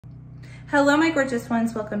Hello my gorgeous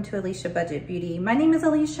ones, welcome to Alicia Budget Beauty. My name is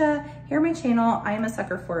Alicia. Here on my channel, I am a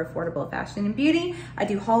sucker for affordable fashion and beauty. I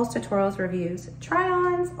do hauls, tutorials, reviews,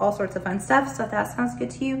 try-ons, all sorts of fun stuff. So if that sounds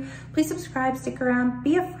good to you, please subscribe, stick around,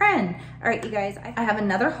 be a friend. All right, you guys, I have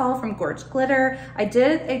another haul from Gorglitter. I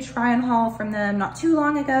did a try-on haul from them not too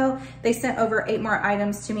long ago. They sent over 8 more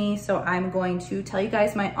items to me. So I'm going to tell you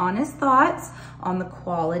guys my honest thoughts on the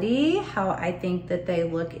quality, how I think that they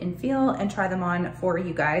look and feel, and try them on for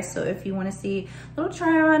you guys. So if you want to see a little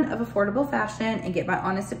try on of affordable fashion and get my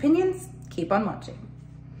honest opinions, keep on watching.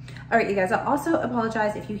 All right, you guys, I also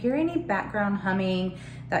apologize if you hear any background humming.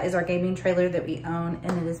 That is our gaming trailer that we own,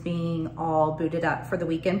 and it is being all booted up for the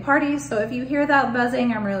weekend party. So if you hear that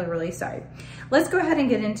buzzing, I'm really, really sorry. Let's go ahead and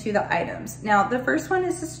get into the items. Now, the first one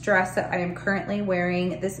is this dress that I am currently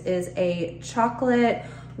wearing. This is a chocolate,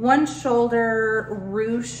 one shoulder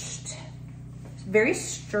ruched, very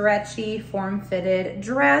stretchy, form-fitted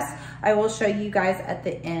dress. I will show you guys at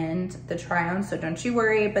the end the try-on, so don't you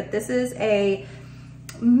worry. But this is a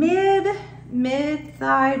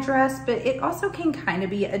mid-thigh dress, but it also can kind of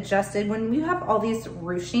be adjusted. When you have all these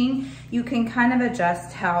ruching, you can kind of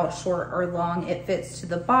adjust how short or long it fits to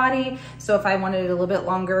the body. So if I wanted it a little bit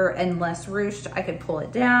longer and less ruched, I could pull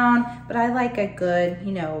it down. But I like a good,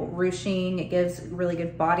 ruching. It gives really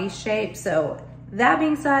good body shape. So that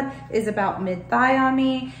being said, is about mid-thigh on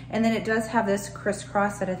me. And then it does have this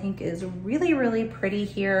crisscross that I think is really, really pretty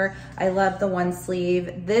here. I love the one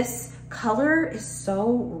sleeve. This color is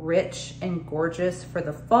so rich and gorgeous for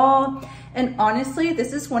the fall. And honestly,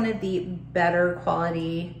 this is one of the better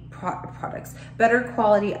quality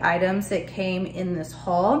items that came in this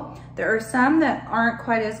haul. There are some that aren't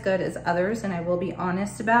quite as good as others, and I will be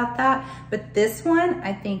honest about that. But this one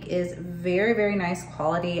I think is very, very nice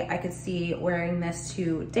quality. I could see wearing this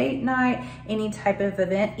to date night, any type of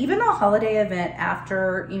event, even a holiday event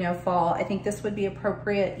after, fall. I think this would be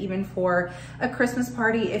appropriate even for a Christmas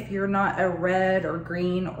party. If you're not a red or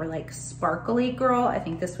green or like sparkly girl, I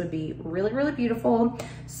think this would be really, really beautiful.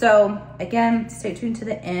 So again, stay tuned to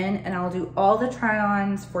the end and I'll do all the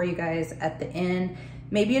try-ons for you guys at the end.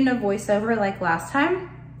 Maybe in a voiceover like last time,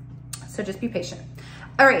 so just be patient.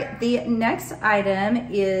 All right, the next item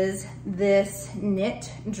is this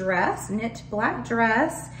knit black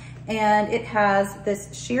dress, and it has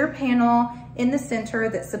this sheer panel in the center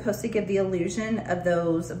that's supposed to give the illusion of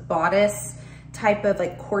those bodice type of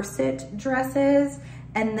like corset dresses.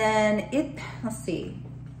 And then let's see,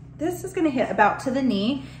 this is gonna hit about to the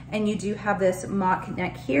knee, and you do have this mock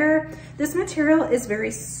neck here. This material is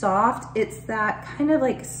very soft. It's that kind of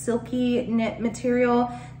like silky knit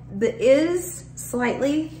material that is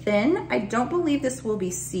slightly thin. I don't believe this will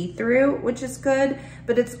be see-through, which is good,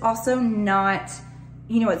 but it's also not,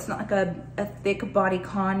 it's not like a thick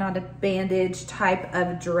bodycon, not a bandage type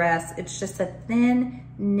of dress. It's just a thin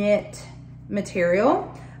knit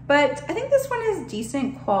material. But I think this one is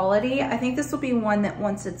decent quality. I think this will be one that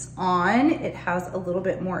once it's on, it has a little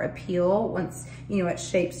bit more appeal once, it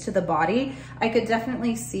shapes to the body. I could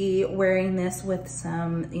definitely see wearing this with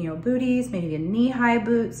some, booties, maybe a knee-high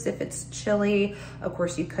boots if it's chilly. Of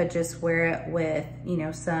course, you could just wear it with,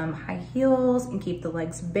 some high heels and keep the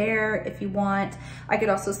legs bare if you want. I could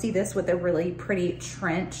also see this with a really pretty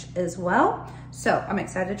trench as well. So I'm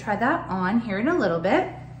excited to try that on here in a little bit.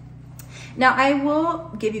 Now, I will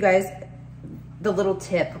give you guys the little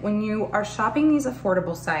tip. When you are shopping these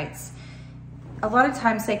affordable sites, a lot of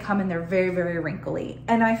times they come and they're very, very wrinkly.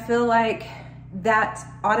 And I feel like that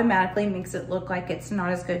automatically makes it look like it's not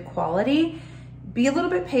as good quality. Be a little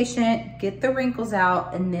bit patient, get the wrinkles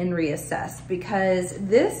out, and then reassess, because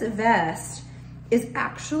this vest is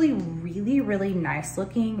actually really, really nice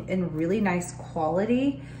looking and really nice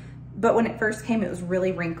quality. But when it first came, it was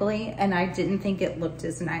really wrinkly and I didn't think it looked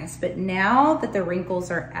as nice. But now that the wrinkles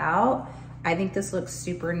are out, I think this looks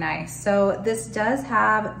super nice. So this does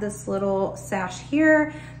have this little sash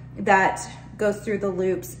here that goes through the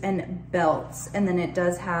loops and belts. And then it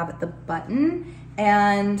does have the button.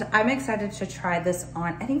 And I'm excited to try this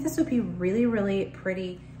on. I think this would be really, really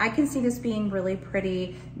pretty. I can see this being really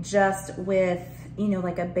pretty just with,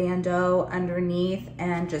 like a bandeau underneath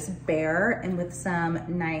and just bare, and with some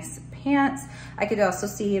nice pants. I could also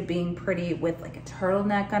see it being pretty with like a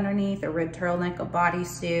turtleneck underneath, a ribbed turtleneck, a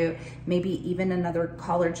bodysuit, maybe even another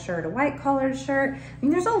collared shirt, a white collared shirt. I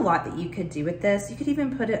mean, there's a lot that you could do with this. You could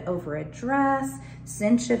even put it over a dress,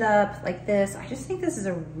 cinch it up like this. I just think this is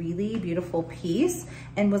a really beautiful piece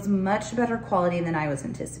and was much better quality than I was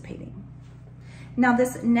anticipating. Now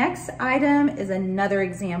this next item is another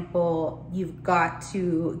example. You've got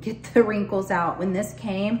to get the wrinkles out. When this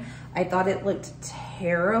came, I thought it looked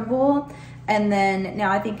terrible. And then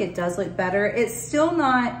now I think it does look better. It's still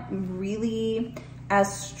not really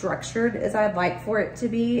as structured as I'd like for it to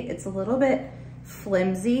be. It's a little bit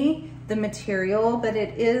flimsy, the material, but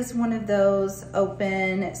it is one of those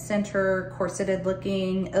open center corseted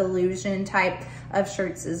looking illusion type of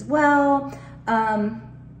shirts as well.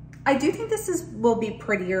 I do think this will be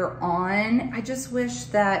prettier on. I just wish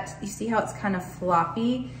that, you see how it's kind of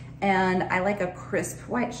floppy, and I like a crisp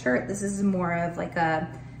white shirt. This is more of like a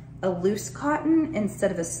loose cotton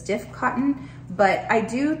instead of a stiff cotton, but I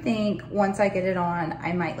do think once I get it on,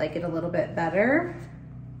 I might like it a little bit better,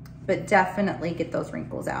 but definitely get those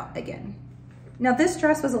wrinkles out again. Now this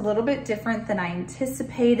dress was a little bit different than I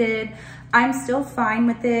anticipated. I'm still fine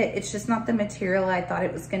with it. It's just not the material I thought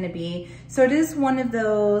it was gonna be. So it is one of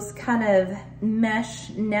those kind of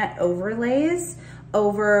mesh net overlays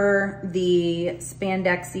over the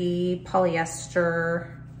spandexy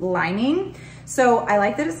polyester lining. So I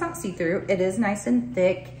like that it's not see-through. It is nice and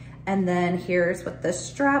thick. And then here's what the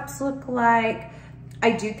straps look like.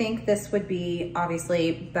 I do think this would be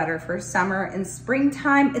obviously better for summer and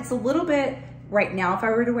springtime. It's a little bit, right now, if I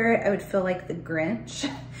were to wear it, I would feel like the Grinch,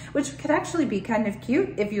 which could actually be kind of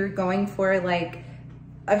cute if you're going for like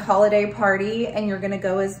a holiday party and you're gonna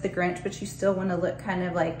go as the Grinch, but you still wanna look kind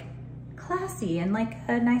of like classy and like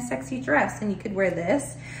a nice sexy dress, and you could wear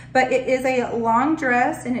this. But it is a long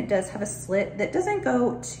dress and it does have a slit that doesn't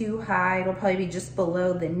go too high. It'll probably be just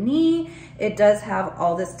below the knee. It does have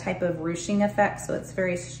all this type of ruching effect, so it's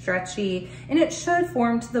very stretchy and it should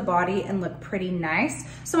form to the body and look pretty nice.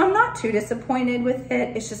 So I'm not too disappointed with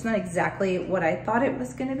it. It's just not exactly what I thought it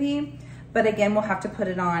was gonna be. But again, we'll have to put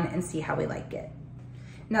it on and see how we like it.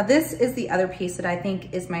 Now this is the other piece that I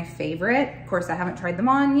think is my favorite. Of course, I haven't tried them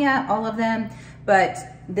on yet, all of them, but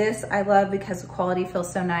this I love because the quality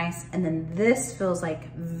feels so nice. And then this feels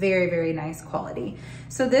like very, very nice quality.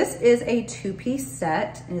 So this is a two-piece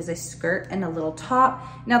set. It is a skirt and a little top.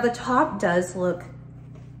 Now the top does look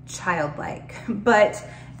childlike, but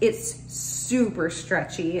it's super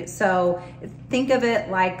stretchy. So think of it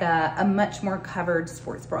like a much more covered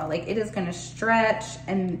sports bra. Like it is gonna stretch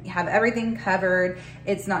and have everything covered.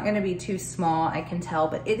 It's not gonna be too small, I can tell,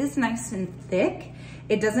 but it is nice and thick.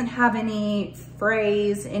 It doesn't have any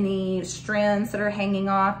frays, any strands that are hanging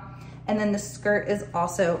off. And then the skirt is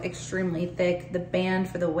also extremely thick. The band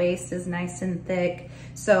for the waist is nice and thick.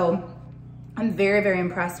 So I'm very, very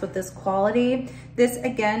impressed with this quality. This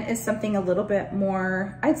again is something a little bit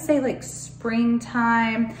more, I'd say like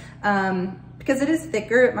springtime, because it is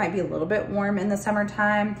thicker, it might be a little bit warm in the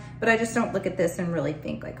summertime, but I just don't look at this and really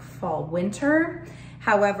think like fall, winter.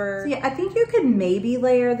 However, so yeah, I think you could maybe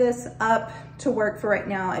layer this up to work for right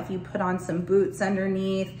now. If you put on some boots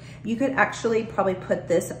underneath, you could actually probably put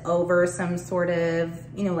this over some sort of,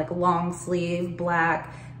 you know, like long sleeve,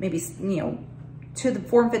 black, maybe, you know, to the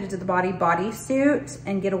form fitted to the body bodysuit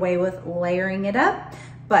and get away with layering it up.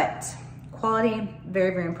 But quality,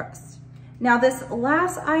 very, very impressed. Now this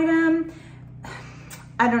last item,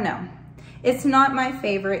 I don't know. It's not my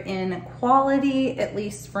favorite in quality, at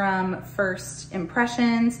least from first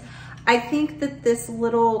impressions. I think that this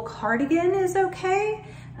little cardigan is okay.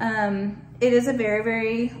 It is a very,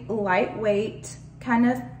 very lightweight kind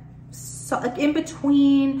of, like in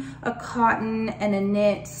between a cotton and a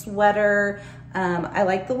knit sweater. I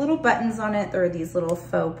like the little buttons on it. There are these little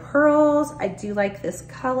faux pearls. I do like this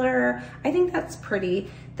color. I think that's pretty.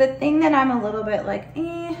 The thing that I'm a little bit like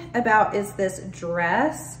about is this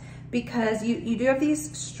dress, because you do have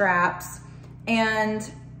these straps and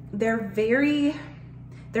they're very,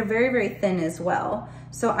 very thin as well.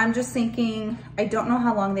 So I'm just thinking, I don't know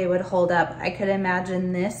how long they would hold up. I could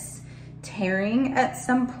imagine this tearing at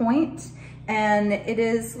some point, and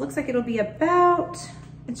looks like it'll be about,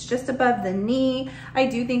 it's just above the knee. I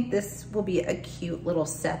do think this will be a cute little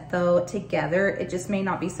set though together. It just may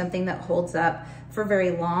not be something that holds up for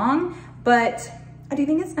very long, but I do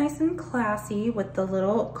think it's nice and classy with the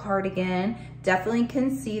little cardigan. Definitely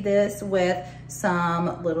can see this with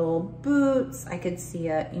some little boots. I could see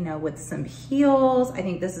it, you know, with some heels. I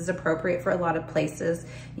think this is appropriate for a lot of places.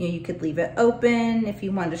 You know, you could leave it open if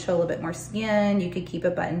you wanted to show a little bit more skin. You could keep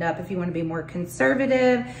it buttoned up if you want to be more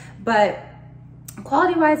conservative, but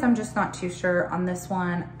quality-wise, I'm just not too sure on this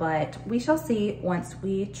one, but we shall see once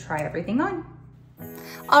we try everything on.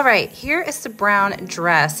 All right, here is the brown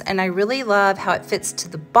dress, and I really love how it fits to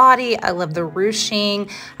the body. I love the ruching.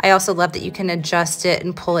 I also love that you can adjust it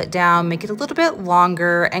and pull it down, make it a little bit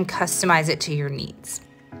longer, and customize it to your needs.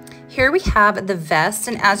 Here we have the vest,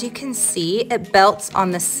 and as you can see, it belts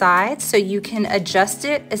on the side, so you can adjust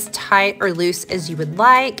it as tight or loose as you would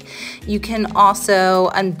like. You can also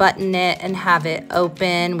unbutton it and have it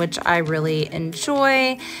open, which I really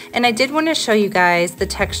enjoy. And I did want to show you guys the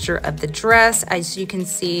texture of the dress. As you can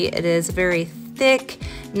see, it is very thick,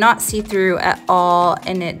 not see-through at all,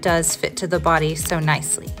 and it does fit to the body so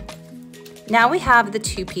nicely. Now we have the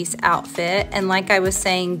two-piece outfit, and like I was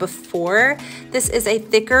saying before, this is a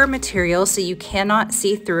thicker material so you cannot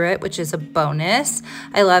see through it, which is a bonus.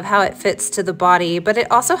 I love how it fits to the body, but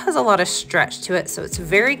it also has a lot of stretch to it, so it's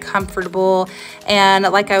very comfortable. And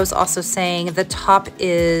like I was also saying, the top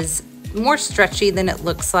is more stretchy than it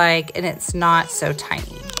looks like, and it's not so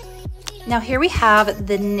tiny. Now here we have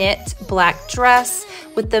the knit black dress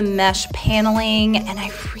with the mesh paneling, and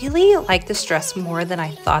I really like this dress more than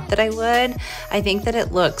I thought that I would. I think that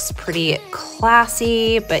it looks pretty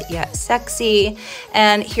classy, but yet sexy.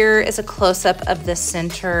 And here is a close-up of the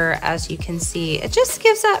center. As you can see, it just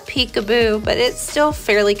gives that peekaboo, but it's still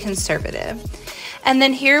fairly conservative. And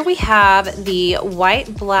then here we have the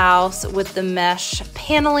white blouse with the mesh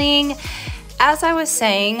paneling. As I was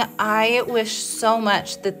saying, I wish so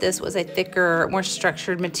much that this was a thicker, more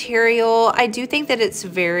structured material. I do think that it's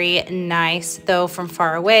very nice, though from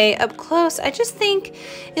far away. Up close, I just think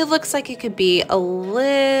it looks like it could be a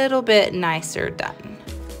little bit nicer done.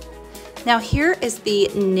 Now here is the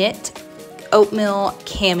knit oatmeal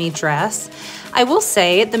cami dress. I will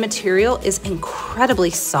say the material is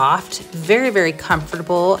incredibly soft, very, very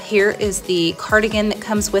comfortable. Here is the cardigan that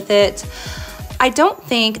comes with it. I don't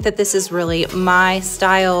think that this is really my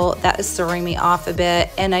style. That is throwing me off a bit.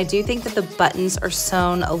 And I do think that the buttons are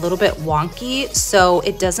sewn a little bit wonky, so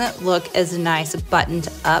it doesn't look as nice buttoned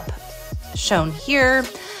up shown here.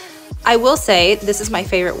 I will say this is my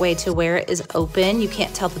favorite way to wear it is open. You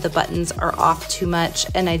can't tell that the buttons are off too much.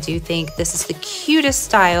 And I do think this is the cutest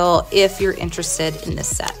style if you're interested in this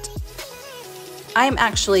set. I am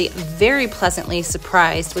actually very pleasantly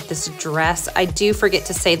surprised with this dress. I do forget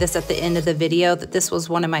to say this at the end of the video that this was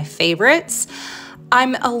one of my favorites.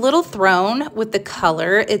 I'm a little thrown with the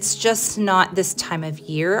color. It's just not this time of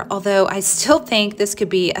year, although I still think this could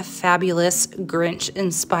be a fabulous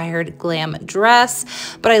Grinch-inspired glam dress.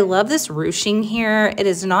 But I love this ruching here. It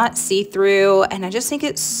is not see-through, and I just think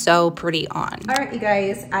it's so pretty on. All right, you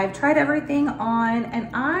guys, I've tried everything on, and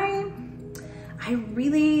I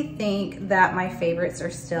really think that my favorites are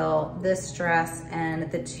still this dress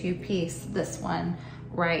and the two-piece, this one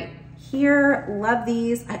right here. Love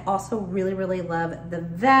these. I also really, really love the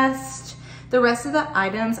vest. The rest of the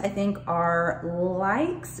items I think are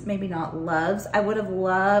likes, maybe not loves. I would have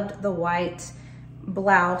loved the white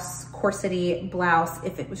blouse, corsety blouse,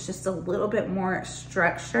 if it was just a little bit more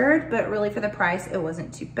structured, but really for the price, it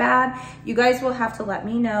wasn't too bad. You guys will have to let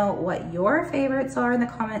me know what your favorites are in the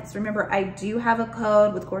comments. Remember, I do have a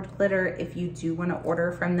code with Gorglitter if you do want to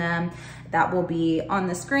order from them. That will be on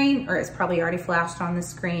the screen, or it's probably already flashed on the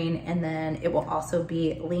screen, and then it will also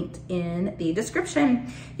be linked in the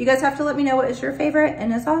description. You guys have to let me know what is your favorite,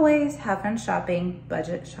 and as always, have fun shopping,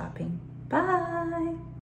 budget shopping. Bye.